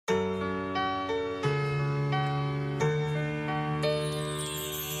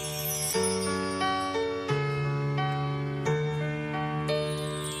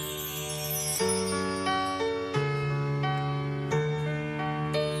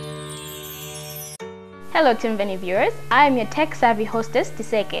Hello Timveni viewers, I am your tech-savvy hostess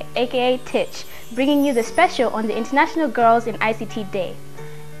Tiseke, aka Titch, bringing you the special on the International Girls in ICT Day.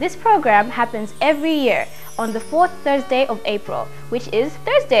 This program happens every year on the 4th Thursday of April, which is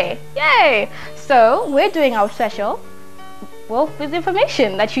Thursday. Yay! So we're doing our special, with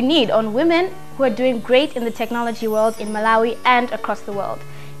information that you need on women who are doing great in the technology world in Malawi and across the world.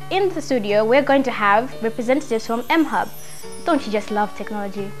 In the studio, we're going to have representatives from mHub. Don't you just love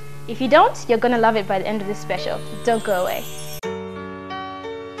technology? If you don't, you're gonna love it by the end of this special. Don't go away.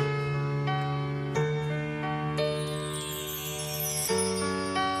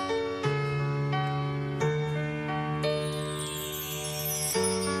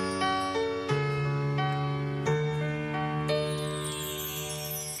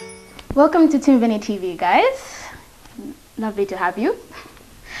 Welcome to Timveni TV, guys. Lovely to have you.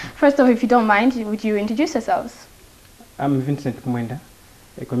 First off, if you don't mind, would you introduce yourselves? I'm Vincent Kumwenda,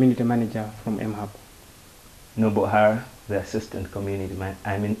 a community manager from mHub. Nobo Hara, the assistant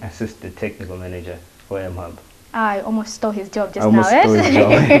assistant technical manager for mHub. I almost stole his job just now,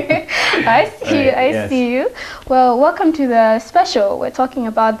 I see you. Well, welcome to the special. We're talking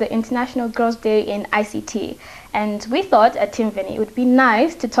about the International Girls' Day in ICT. And we thought at Timveni it would be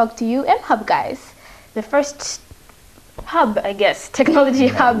nice to talk to you mHub guys. The first hub, I guess, technology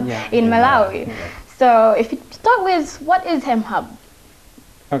hub in Malawi. Yeah. So if you start with, what is mHub?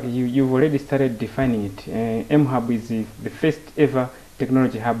 Okay, you've already started defining it. mHub is the first ever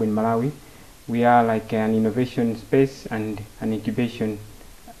technology hub in Malawi. We are like an innovation space and an incubation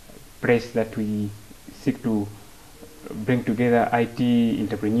place that we seek to bring together IT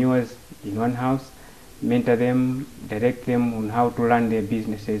entrepreneurs in one house, mentor them, direct them on how to run their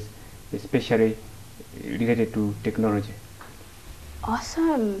businesses, especially related to technology.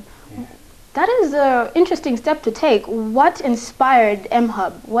 Awesome. Yeah. That is an interesting step to take. What inspired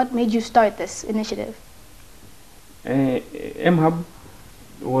mHub? What made you start this initiative? mHub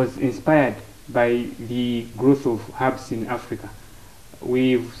was inspired by the growth of hubs in Africa.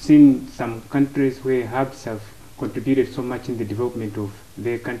 We've seen some countries where hubs have contributed so much in the development of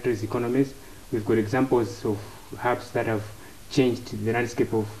their countries' economies. We've got examples of hubs that have changed the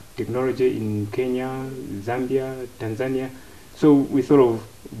landscape of technology in Kenya, Zambia, Tanzania. So we thought of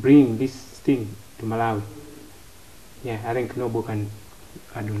bringing this thing to Malawi. Yeah, I think Nobo can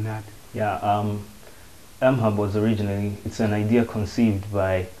add on that. Yeah, mHub was originally, it's an idea conceived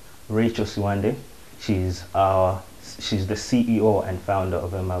by Rachel Siwande. She's the CEO and founder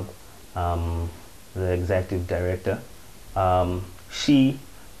of mHub, the executive director. She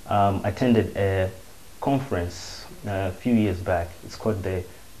attended a conference a few years back. It's called the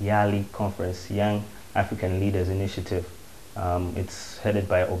YALI Conference, Young African Leaders Initiative. It's headed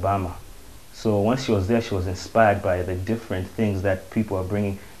by Obama. So once she was there, she was inspired by the different things that people are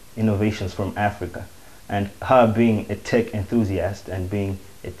bringing, innovations from Africa. And her being a tech enthusiast and being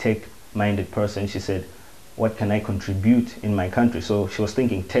a tech-minded person, she said, what can I contribute in my country? So she was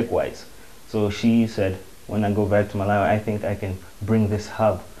thinking tech-wise. So she said, when I go back to Malawi, I think I can bring this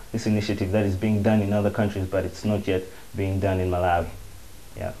hub, this initiative that is being done in other countries, but it's not yet being done in Malawi.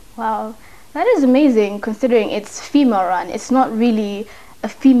 Yeah. Wow, that is amazing considering it's female run. It's not really a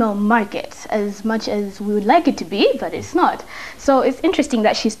female market as much as we would like it to be, but it's not. So it's interesting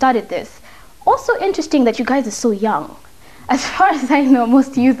that she started this. Also interesting that you guys are so young. As far as I know,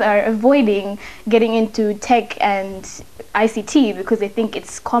 most youth are avoiding getting into tech and ICT because they think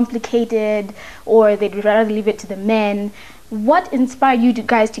it's complicated or they'd rather leave it to the men. What inspired you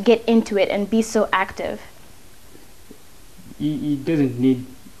guys to get into it and be so active? It doesn't need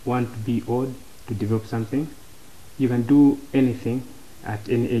one to be old to develop something. You can do anything at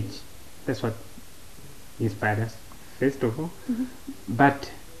any age. That's what inspired us, first of all. Mm-hmm. But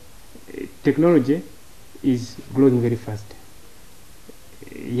technology is growing very fast.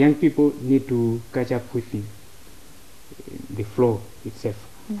 Young people need to catch up with the flow itself.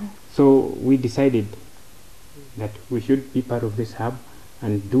 Mm-hmm. So we decided that we should be part of this hub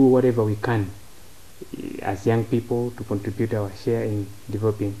and do whatever we can as young people to contribute our share in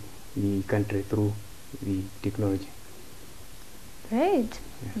developing the country through the technology. Great.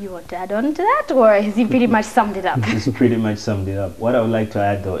 Yeah. You want to add on to that, or has he pretty much summed it up? He's pretty much summed it up. What I would like to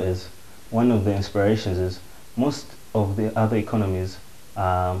add though is, one of the inspirations is most of the other economies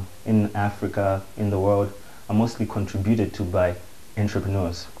in Africa, in the world, are mostly contributed to by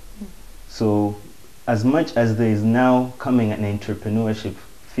entrepreneurs. So as much as there is now coming an entrepreneurship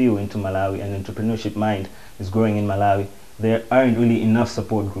feel into Malawi, an entrepreneurship mind is growing in Malawi, there aren't really enough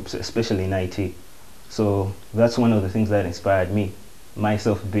support groups, especially in IT. So that's one of the things that inspired me,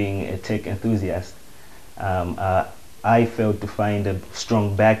 myself being a tech enthusiast. I failed to find a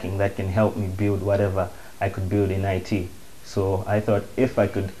strong backing that can help me build whatever I could build in IT. So I thought if I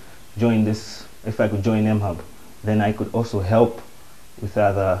could join mHub, then I could also help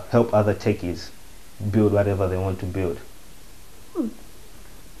other techies build whatever they want to build.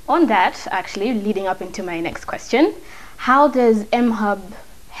 On that, actually, leading up into my next question, how does mHub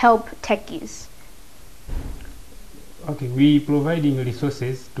help techies? Okay, we providing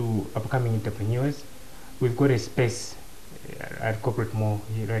resources to upcoming entrepreneurs. We've got a space at Corporate Mall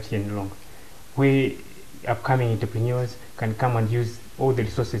right here in Long, where upcoming entrepreneurs can come and use all the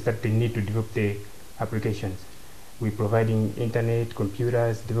resources that they need to develop their applications. We're providing internet,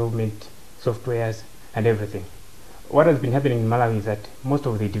 computers, development softwares, and everything. What has been happening in Malawi is that most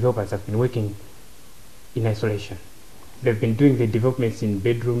of the developers have been working in isolation. They've been doing the developments in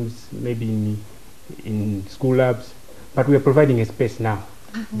bedrooms, maybe in school labs, but we are providing a space now.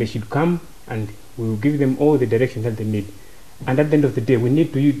 They should come and we will give them all the direction that they need. And at the end of the day, we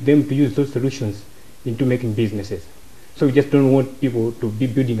need them to use those solutions into making businesses. So we just don't want people to be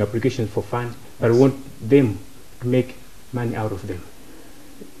building applications for fun, but we want them to make money out of them.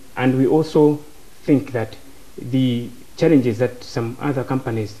 And we also think that the challenges that some other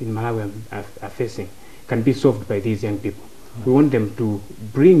companies in Malawi are facing can be solved by these young people. We want them to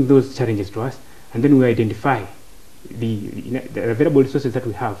bring those challenges to us, and then we identify the available resources that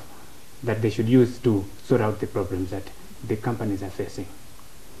we have that they should use to sort out the problems that the companies are facing.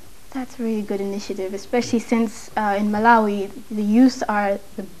 That's a really good initiative, especially since in Malawi, the youth are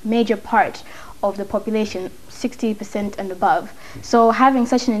the major part of the population, 60% and above. So having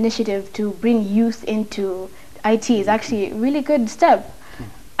such an initiative to bring youth into IT is actually a really good step.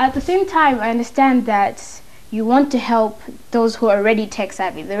 At the same time, I understand that you want to help those who are already tech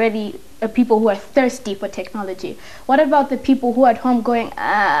savvy, the already people who are thirsty for technology. What about the people who are at home going,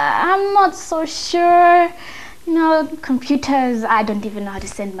 I'm not so sure, you know, computers, I don't even know how to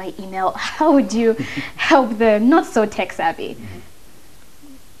send my email. How would you help the not so tech savvy?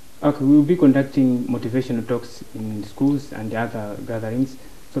 Okay, we will be conducting motivational talks in schools and other gatherings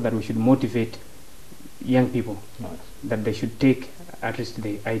so that we should motivate young people that they should take at least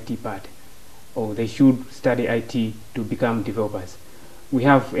the IT part, or they should study IT to become developers. We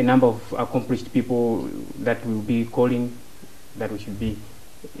have a number of accomplished people that we will be calling, that we should be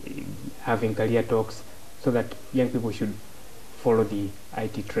having career talks so that young people should follow the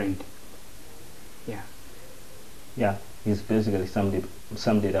IT trend. Yeah, he's basically summed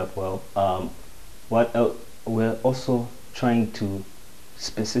it up well. We're also trying to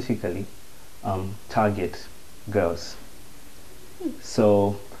specifically target girls.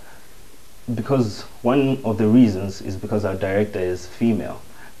 So, because one of the reasons is because our director is female,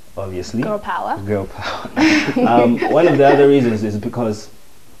 obviously. Girl power. Girl power. One of the other reasons is because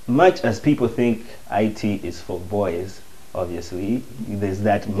much as people think IT is for boys, obviously, there's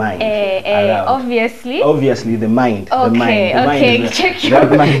that mind around. Obviously, the mind. Check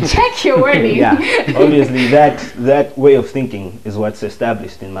your wording. Yeah, obviously, that way of thinking is what's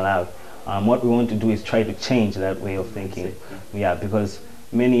established in Malawi. What we want to do is try to change that way of thinking. Yeah, because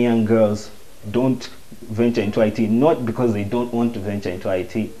many young girls don't venture into IT, not because they don't want to venture into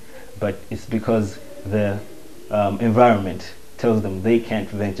IT, but it's because the environment tells them they can't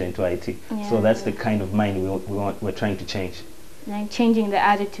venture into IT. Yeah. So that's the kind of mind we're trying to change. Like changing the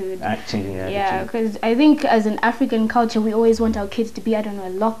attitude. Changing the attitude. Yeah, because I think as an African culture, we always want our kids to be, I don't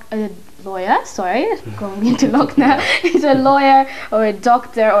know, a lawyer, sorry, going into lock now, into a lawyer or a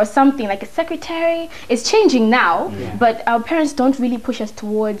doctor or something, like a secretary. It's changing now, but our parents don't really push us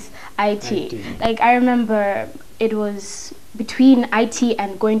towards IT. Like I remember it was between IT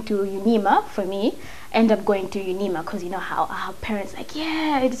and going to UNIMA for me. End up going to UNIMA because you know how our parents like,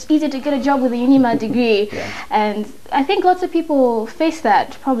 yeah, it's easier to get a job with a UNIMA degree. And I think lots of people face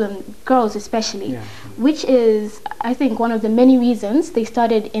that problem, girls especially, which is, I think, one of the many reasons they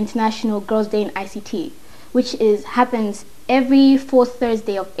started International Girls' Day in ICT, which happens every fourth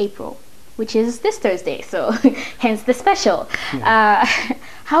Thursday of April, which is this Thursday, so hence the special.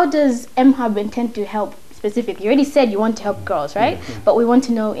 How does mHub intend to help specifically? You already said you want to help girls, right? But we want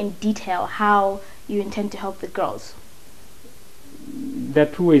to know in detail how you intend to help the girls. There are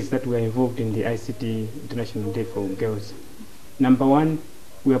two ways that we are involved in the ICT International Day for Girls. Number one,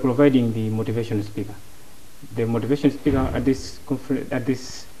 we are providing the motivational speaker. The motivation speaker at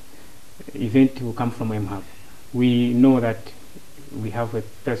this event will come from mHub. We know that we have a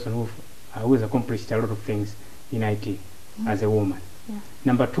person who has accomplished a lot of things in IT as a woman.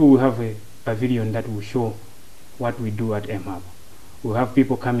 Number two, we have a pavilion that will show what we do at mHub. We'll have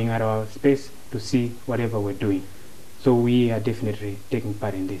people coming at our space to see whatever we're doing. So we are definitely taking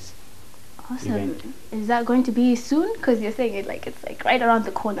part in this. Awesome. event. Is that going to be soon? Because you're saying it's like right around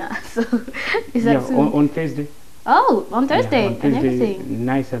the corner. So is that Yeah, soon? on Thursday. Oh, on Thursday, Yeah, on Thursday, and everything.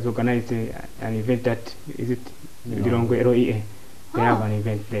 NICE has organized an event at, is it Lilongwe ROEA? They have an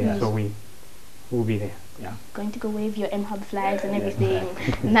event there, Nice. so we will be there. Yeah. Going to go wave your mHub flags and everything.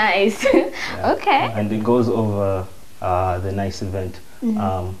 Nice. Yeah. Okay. And it goes over the NICE event.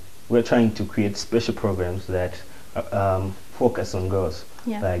 We're trying to create special programs that focus on girls.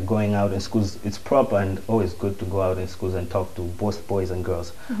 Yeah. Like going out in schools, it's proper and always good to go out in schools and talk to both boys and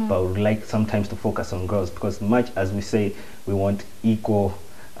girls. But we'd like sometimes to focus on girls, because much as we say we want equal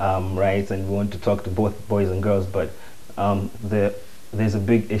rights and we want to talk to both boys and girls, but there's a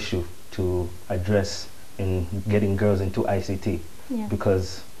big issue to address in getting girls into ICT. Yeah.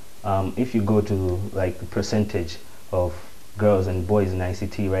 Because if you go to like the percentage of girls and boys in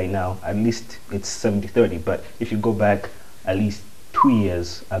ICT right now, at least it's 70-30, but if you go back at least 2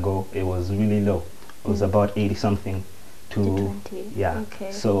 years ago, it was really low. It was about 80 something to 20. yeah.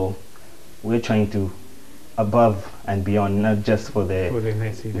 Okay. So we're trying to above and beyond, not just for For the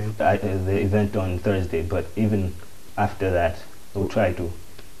NICE event. the event on Thursday, but even after that, we'll try to.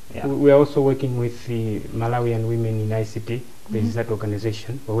 Yeah. We are also working with the Malawian Women in ICT. There is that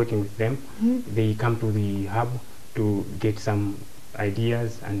organization. We're working with them. They come to the hub to get some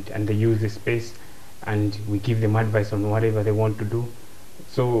ideas, and they use the space, and we give them advice on whatever they want to do.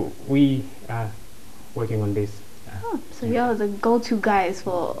 So we are working on this. Oh, so you're the go-to guys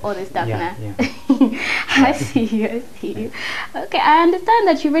for all this stuff Yeah, now. yeah. I see. Okay, I understand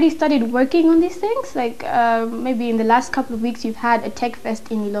that you already started working on these things. Like maybe in the last couple of weeks, you've had a tech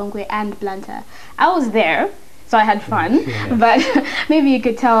fest in Lilongwe and Blantyre. I was there, so I had fun. Yeah. But maybe you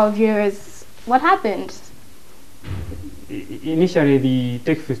could tell viewers what happened. Initially, the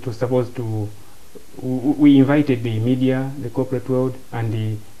Tech Fest was supposed to, we invited the media, the corporate world, and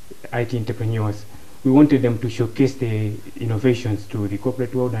the IT entrepreneurs. We wanted them to showcase the innovations to the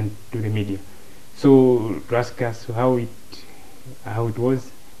corporate world and to the media. So to ask us how it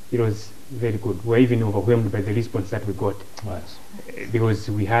was very good. We were even overwhelmed by the response that we got, Nice. because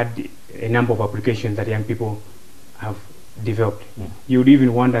we had a number of applications that young people have developed. You would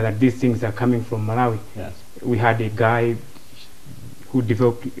even wonder that these things are coming from Malawi. Yes. We had a guy who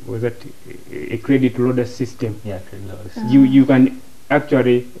developed, was that a credit loader system. Yeah. Credit loaders. You can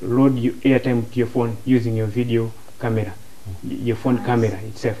actually load your airtime to your phone using your video camera, your phone camera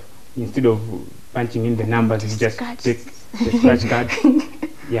itself. Instead of punching in the numbers, you just take the scratch card,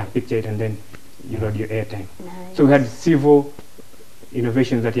 yeah, picture it, and then you load your airtime. Nice. So we had several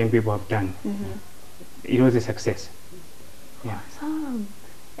innovations that young people have done. It was a success. Yeah. Awesome.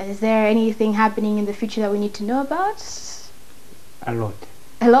 Is there anything happening in the future that we need to know about? A lot.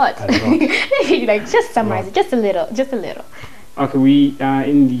 A lot. A lot. Like, just summarize it, just a little. Okay, we are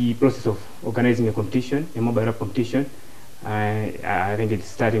in the process of organizing a competition, a mobile app competition. I think it's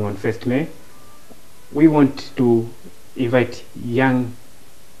starting on 1st May. We want to invite young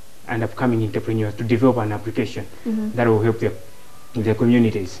and upcoming entrepreneurs to develop an application that will help their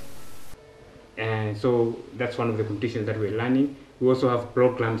communities. And so that's one of the competitions that we're running. We also have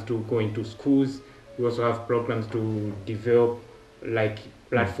programs to go into schools. We also have programs to develop like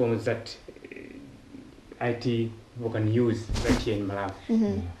platforms that IT people can use right here in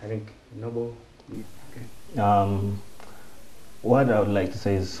Malawi. I think Noble. Okay. What I would like to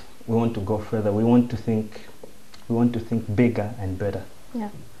say is we want to go further. We want to think bigger and better. Yeah.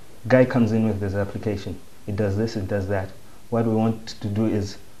 Guy comes in with this application. It does this, it does that. What we want to do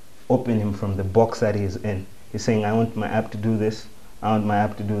is open him from the box that he's in. He's saying, I want my app to do this, I want my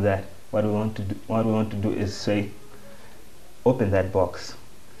app to do that. What we want to do is say, open that box.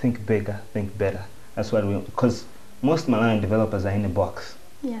 Think bigger, think better. That's what we want. Because most Malawian developers are in a box.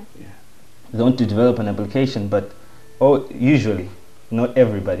 Yeah. They want to develop an application, but usually, not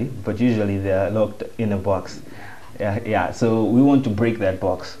everybody, but usually they are locked in a box. Yeah. So we want to break that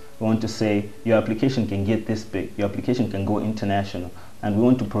box. We want to say your application can get this big, your application can go international, and we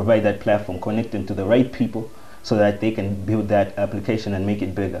want to provide that platform, connect them to the right people so that they can build that application and make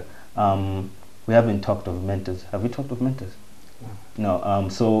it bigger. We haven't talked of mentors. Have we talked of mentors? No.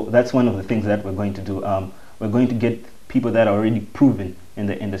 So that's one of the things that we're going to do. We're going to get people that are already proven in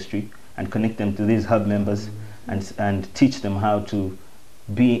the industry and connect them to these hub members and teach them how to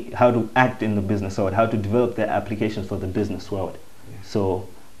act in the business world, how to develop their applications for the business world. Yeah. So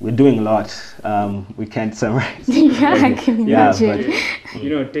we're doing a lot. We can't summarize. Yeah, I can imagine.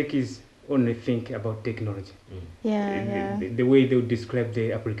 But, tech is only think about technology. Yeah. The way they would describe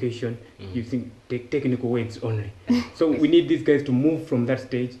the application, you think technical words only. So we need these guys to move from that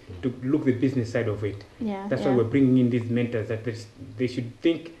stage to look the business side of it. Yeah. That's why we're bringing in these mentors, that they should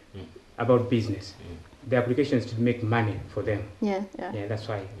think about business. The application is to make money for them. Yeah. Yeah, that's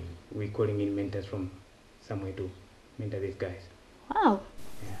why we're calling in mentors from somewhere to mentor these guys. Wow.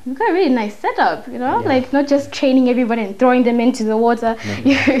 You've got a really nice setup, you know, Yeah. like not just training everybody and throwing them into the water.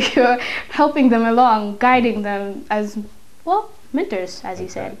 You're helping them along, guiding them as, well, mentors, as you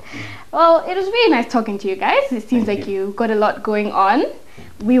said. Well, it was really nice talking to you guys. It seems like you got a lot going on.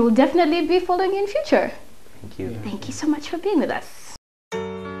 We will definitely be following you in future. Thank you. Thank you so much for being with us.